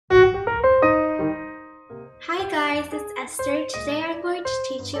guys, it's Esther. Today I'm going to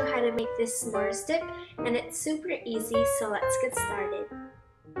teach you how to make this s'mores dip, and it's super easy, so let's get started.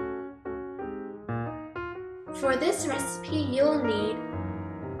 For this recipe, you'll need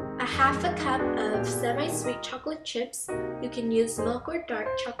a half a cup of semi-sweet chocolate chips. You can use milk or dark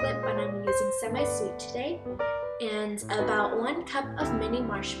chocolate, but I'm using semi-sweet today. And about 1 cup of mini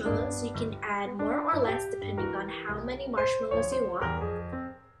marshmallows. You can add more or less depending on how many marshmallows you want.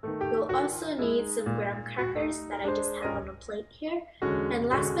 You'll also need some graham crackers that I just have on a plate here. And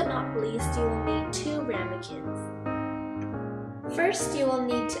last but not least, you will need 2 ramekins. First, you will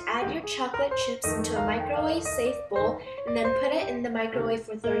need to add your chocolate chips into a microwave-safe bowl and then put it in the microwave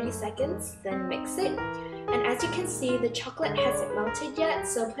for 30 seconds, then mix it. And as you can see, the chocolate hasn't melted yet,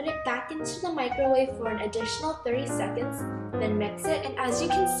 so put it back into the microwave for an additional 30 seconds, then mix it. And as you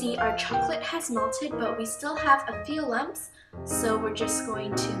can see, our chocolate has melted, but we still have a few lumps, so we're just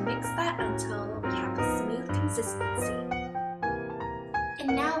going to mix that until we have a smooth consistency.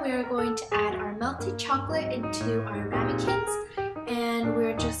 And now we are going to add our melted chocolate into our ramekins, and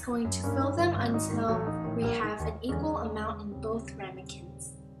we're just going to fill them until we have an equal amount in both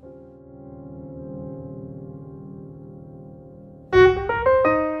ramekins.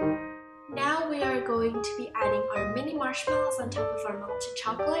 Now we are going to be adding our mini marshmallows on top of our melted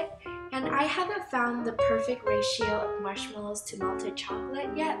chocolate, and I haven't found the perfect ratio of marshmallows to melted chocolate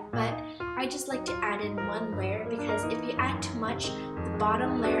yet, but I just like to add in 1 layer because if you add too much, the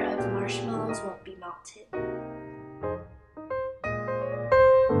bottom layer of marshmallows won't be melted.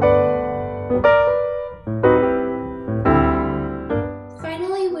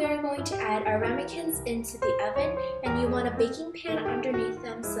 Finally, we are going to add our ramekins into the oven, and you want a baking pan underneath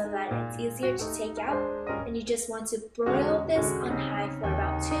them so that it's easier to take out. And you just want to broil this on high for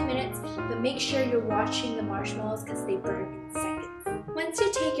about 2 minutes, but make sure you're watching the marshmallows because they burn in seconds. Once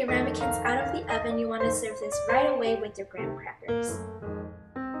you take your ramekins out of the oven, you want to serve this right away with your graham crackers.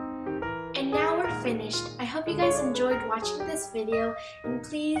 And now we're finished. I hope you guys enjoyed watching this video, and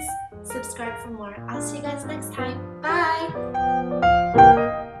please subscribe for more. I'll see you guys next time. Bye!